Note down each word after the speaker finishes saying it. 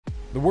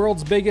The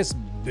world's biggest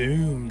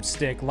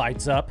boomstick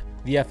lights up.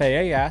 The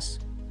FAA asks,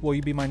 will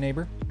you be my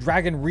neighbor?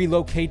 Dragon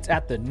relocates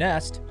at the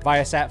nest.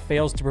 Viasat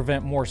fails to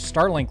prevent more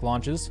Starlink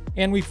launches.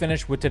 And we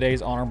finish with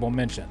today's honorable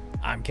mention.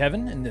 I'm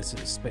Kevin, and this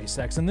is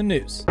SpaceX in the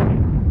News.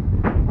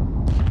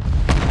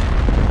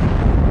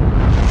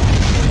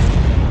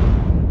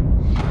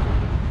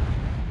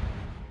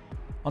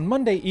 On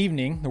Monday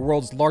evening, the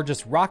world's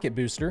largest rocket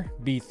booster,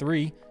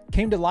 B3,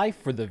 came to life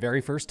for the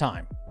very first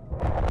time.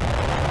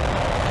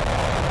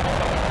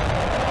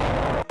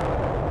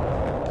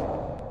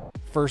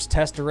 First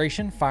test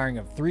duration, firing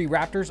of 3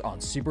 Raptors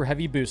on Super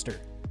Heavy booster.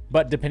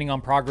 But depending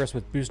on progress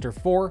with Booster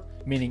 4,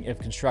 meaning if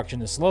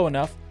construction is slow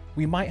enough,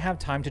 we might have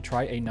time to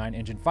try a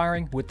 9-engine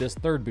firing with this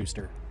third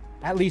booster.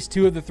 At least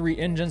 2 of the 3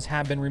 engines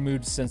have been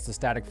removed since the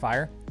static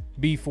fire.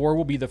 B4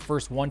 will be the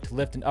first one to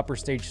lift an upper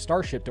stage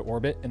Starship to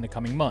orbit in the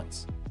coming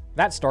months.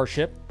 That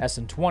Starship,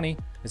 SN20,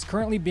 is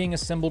currently being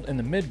assembled in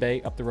the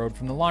mid-bay up the road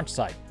from the launch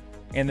site.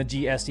 And the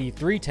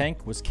GSE-3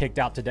 tank was kicked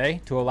out today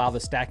to allow the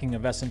stacking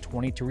of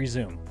SN20 to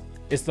resume.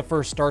 It's the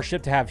first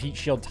Starship to have heat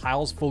shield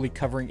tiles fully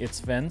covering its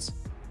fins.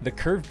 The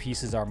curved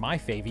pieces are my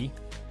favy.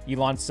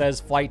 Elon says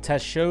flight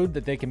tests showed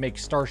that they can make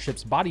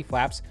Starship's body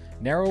flaps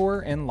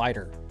narrower and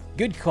lighter.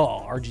 Good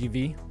call,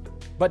 RGV.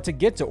 But to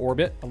get to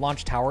orbit, a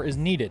launch tower is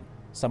needed,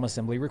 some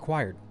assembly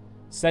required.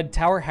 Said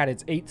tower had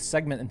its 8th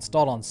segment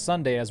installed on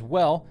Sunday as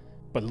well,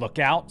 but look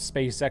out,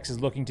 SpaceX is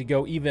looking to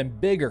go even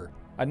bigger.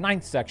 A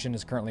 9th section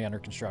is currently under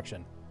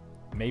construction.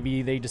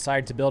 Maybe they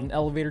decide to build an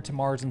elevator to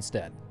Mars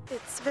instead.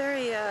 It's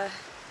very,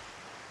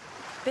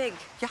 big.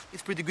 Yeah,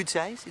 it's pretty good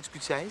size. It's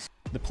good size.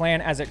 The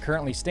plan as it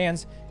currently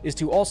stands is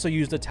to also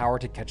use the tower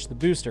to catch the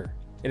booster.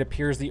 It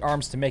appears the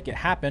arms to make it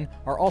happen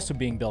are also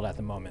being built at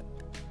the moment.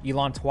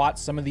 Elon twats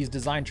some of these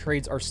design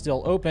trades are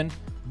still open,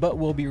 but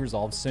will be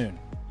resolved soon.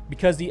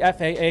 Because the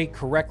FAA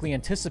correctly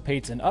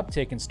anticipates an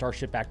uptick in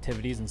Starship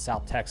activities in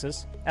South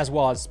Texas, as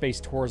well as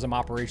space tourism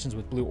operations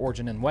with Blue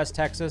Origin in West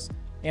Texas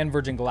and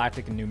Virgin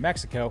Galactic in New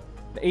Mexico,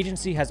 the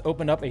agency has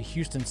opened up a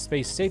Houston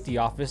Space Safety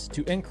Office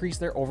to increase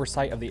their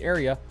oversight of the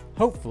area,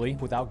 hopefully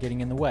without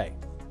getting in the way.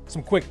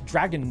 Some quick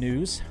Dragon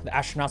news. The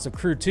astronauts of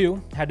Crew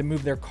 2 had to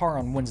move their car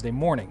on Wednesday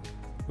morning.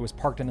 It was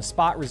parked in a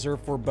spot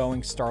reserved for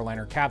Boeing's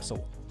Starliner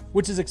capsule,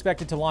 which is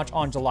expected to launch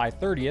on July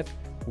 30th.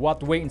 We'll have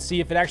to wait and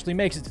see if it actually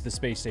makes it to the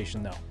space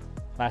station though.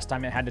 Last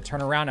time it had to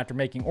turn around after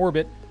making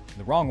orbit,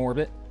 the wrong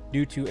orbit,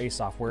 due to a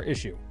software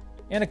issue.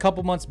 And a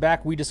couple months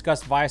back, we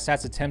discussed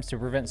Viasat's attempts to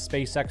prevent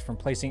SpaceX from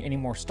placing any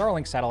more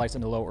Starlink satellites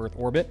into low Earth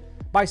orbit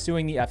by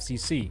suing the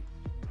FCC.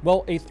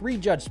 Well, a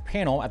 3-judge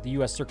panel at the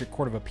U.S. Circuit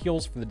Court of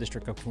Appeals for the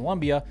District of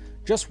Columbia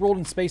just ruled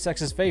in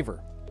SpaceX's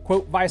favor.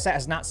 Quote, Viasat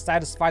has not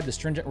satisfied the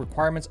stringent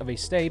requirements of a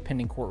stay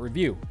pending court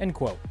review, end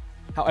quote.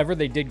 However,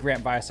 they did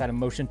grant Viasat a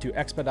motion to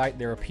expedite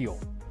their appeal.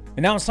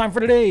 And now it's time for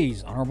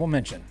today's honorable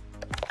mention.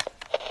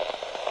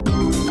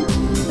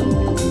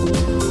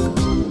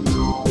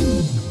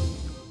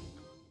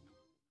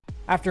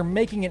 After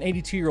making an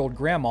 82-year-old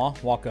grandma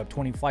walk up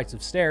 20 flights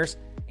of stairs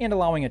and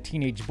allowing a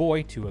teenage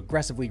boy to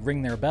aggressively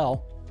ring their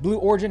bell, Blue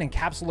Origin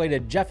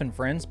encapsulated Jeff and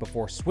friends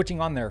before switching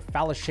on their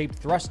phallus-shaped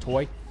thrust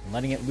toy and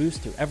letting it loose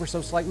to ever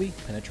so slightly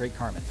penetrate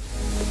Carmen.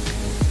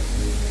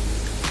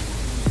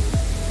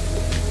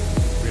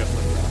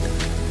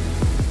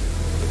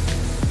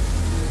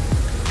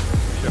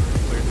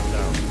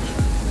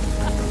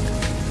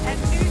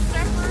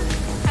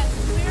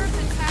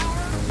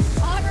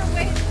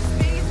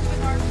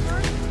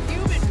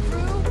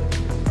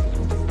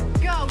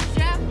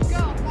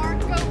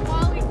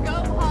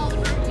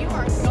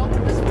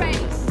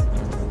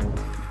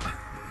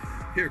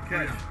 Here,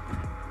 catch.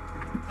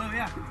 Oh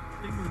yeah.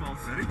 Big boom balls.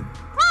 Ready?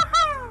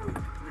 Woohoo!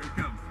 Here it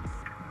comes.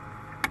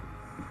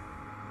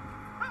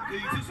 Yeah,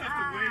 you just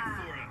have to wait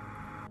for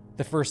it.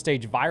 The first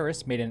stage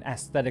Virus made an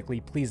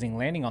aesthetically pleasing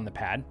landing on the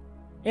pad,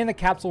 and the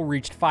capsule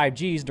reached 5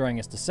 Gs during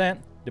its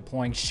descent,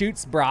 deploying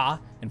chutes brah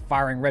and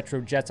firing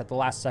retro jets at the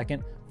last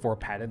second for a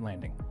padded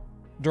landing.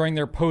 During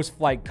their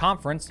post-flight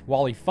conference,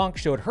 Wally Funk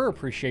showed her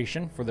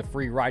appreciation for the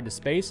free ride to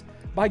space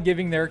by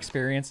giving their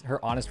experience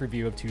her honest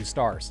review of 2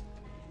 stars.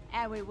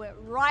 And we went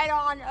right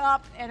on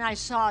up, and I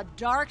saw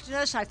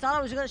darkness. I thought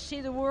I was going to see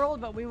the world,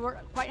 but we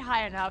weren't quite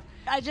high enough.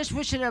 I just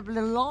wish it had been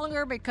a little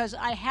longer because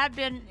I had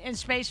been in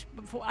space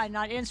before. I'm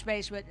not in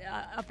space, but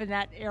up in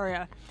that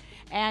area,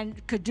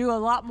 and could do a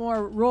lot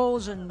more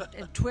rolls and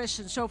twists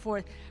and so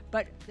forth.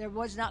 But there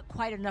was not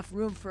quite enough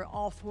room for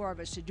all 4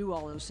 of us to do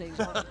all those things.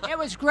 It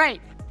was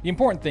great. The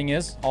important thing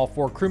is, all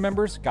 4 crew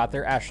members got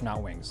their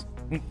astronaut wings.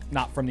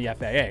 Not from the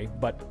FAA,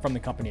 but from the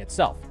company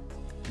itself.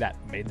 That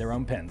made their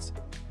own pins.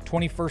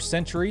 21st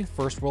century,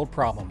 first world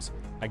problems.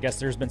 I guess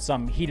there's been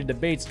some heated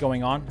debates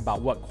going on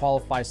about what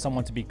qualifies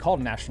someone to be called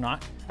an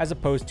astronaut as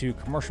opposed to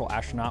commercial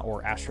astronaut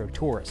or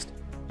astrotourist.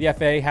 The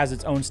FAA has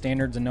its own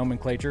standards and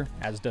nomenclature,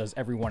 as does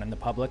everyone in the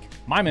public.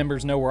 My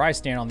members know where I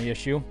stand on the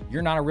issue.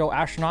 You're not a real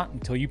astronaut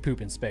until you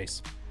poop in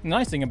space. The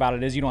nice thing about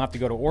it is you don't have to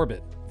go to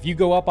orbit. If you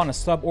go up on a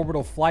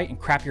suborbital flight and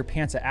crap your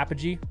pants at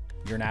apogee,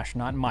 you're an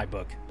astronaut in my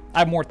book. I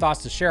have more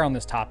thoughts to share on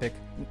this topic,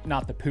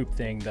 not the poop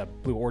thing, the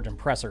Blue Origin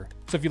presser.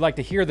 So if you'd like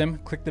to hear them,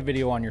 click the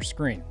video on your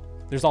screen.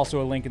 There's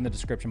also a link in the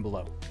description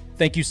below.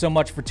 Thank you so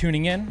much for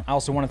tuning in. I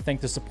also want to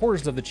thank the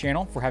supporters of the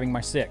channel for having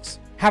my 6.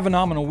 Have a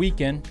phenomenal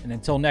weekend, and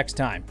until next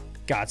time,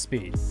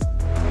 Godspeed.